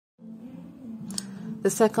The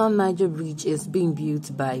second Niger bridge is being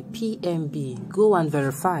built by PMB. Go and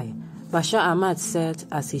verify. Bashir Ahmad said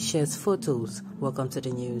as he shares photos. Welcome to the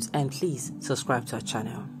news, and please subscribe to our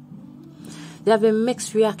channel. There have been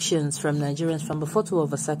mixed reactions from Nigerians from the photo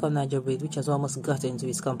of a second Niger bridge, which has almost gotten to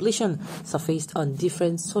its completion, surfaced on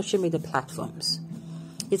different social media platforms.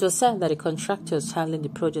 It was said that the contractors handling the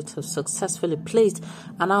project have successfully placed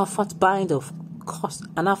an alpha binder cost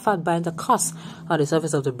on the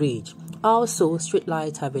surface of the bridge. Also, street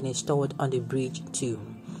lights have been installed on the bridge too.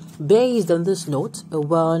 Based on this note, a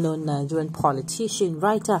well-known Nigerian politician,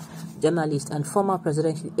 writer, journalist, and former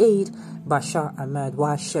presidential aide, Bashir Ahmad,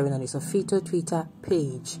 while sharing on his official Twitter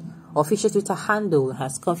handle,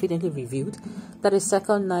 has confidently revealed that a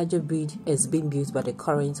second Niger bridge is being built by the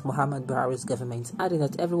current Muhammad Buhari's government, adding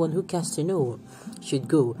that everyone who cares to know should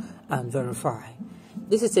go and verify.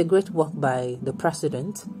 This is a great work by the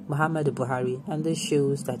President, Muhammad Buhari, and this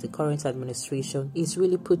shows that the current administration is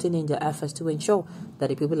really putting in their efforts to ensure that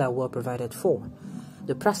the people are well provided for.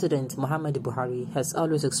 The President, Muhammad Buhari, has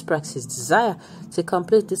always expressed his desire to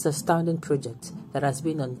complete this astounding project that has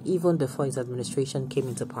been on even before his administration came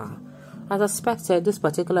into power. As expected, this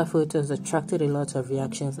particular photo has attracted a lot of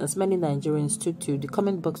reactions as many Nigerians took to the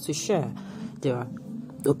comment box to share their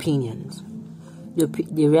opinions.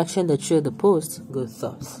 The reaction that shared the post goes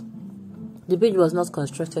thus. The bridge was not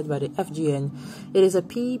constructed by the FGN. It is a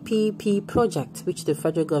PPP project which the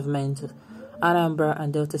federal government, Anambra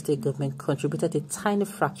and Delta State government contributed a tiny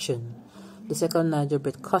fraction. The second Niger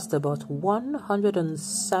bridge cost about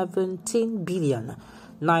 117 billion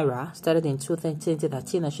naira, started in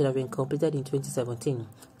 2013 and should have been completed in 2017.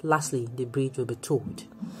 Lastly, the bridge will be towed.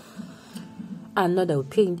 Another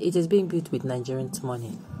opinion, it is being built with Nigerian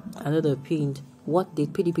money. Another opinion, what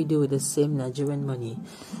did PDP do with the same Nigerian money?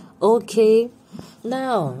 Okay,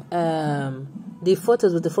 now the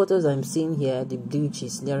photos I'm seeing here, the bridge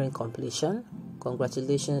is nearing completion.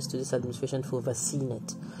 Congratulations to this administration for overseeing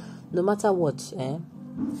it. No matter what,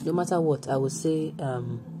 I would say,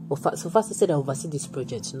 so first I said I oversee this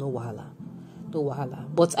project, no wahala.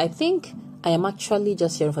 But I think I am actually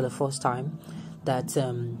just hearing for the first time that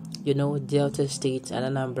Delta State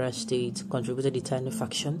and Anambra State contributed a tiny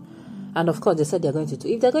fraction. And of course, they said they're going to.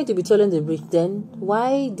 If they're going to be tolling the bridge, then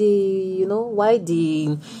why the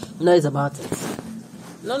noise about it?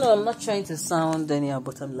 No, I'm not trying to sound anyhow,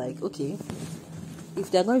 but I'm like, okay,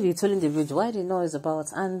 if they're going to be tolling the bridge, why the noise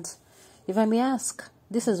about? And if I may ask,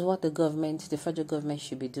 this is what the federal government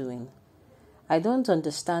should be doing. I don't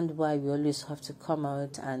understand why we always have to come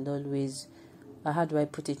out and always, how do I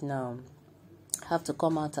put it now? Have to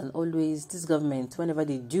come out and always, this government, whenever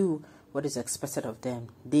they do what is expected of them,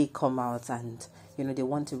 they come out and they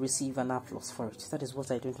want to receive an applause for it. That is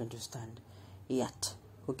what I don't understand yet.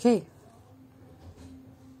 Okay,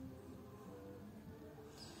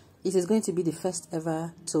 it is going to be the first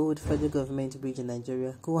ever towed federal government bridge in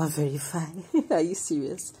Nigeria. Go and verify. Are you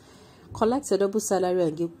serious? Collect a double salary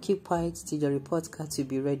and keep quiet till your report card to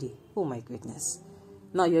be ready. Oh my goodness.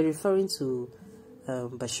 Now you're referring to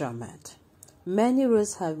Bashir Ahmad. Many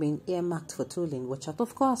roads have been earmarked for tolling. Watch out.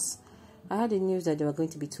 Of course, I had the news that they were going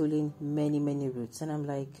to be tolling many routes, and I'm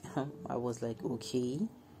like, I was like, okay.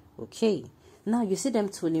 Now you see them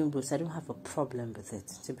tolling routes, I don't have a problem with it,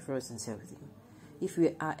 to be very sincere with you. If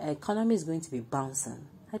our economy is going to be bouncing,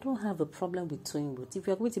 I don't have a problem with tolling routes. If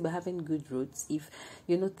we are going to be having good roads, if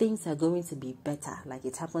things are going to be better, like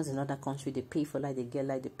it happens in other countries, they pay for light, they get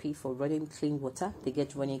light, they pay for running clean water, they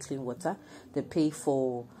get running clean water, they pay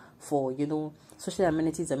for social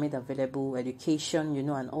amenities are made available, education,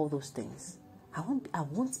 and all those things. I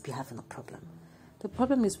won't be having a problem. The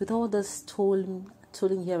problem is with all this tolling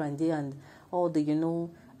here and there and all the,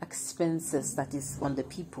 expenses that is on the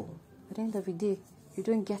people. At the end of the day, you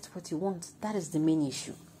don't get what you want. That is the main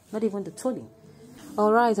issue, not even the tolling.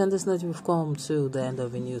 All right, on this note, we've come to the end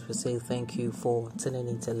of the news. We say thank you for tuning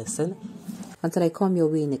in to listen. Until I come your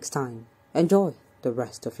way next time, enjoy the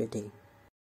rest of your day.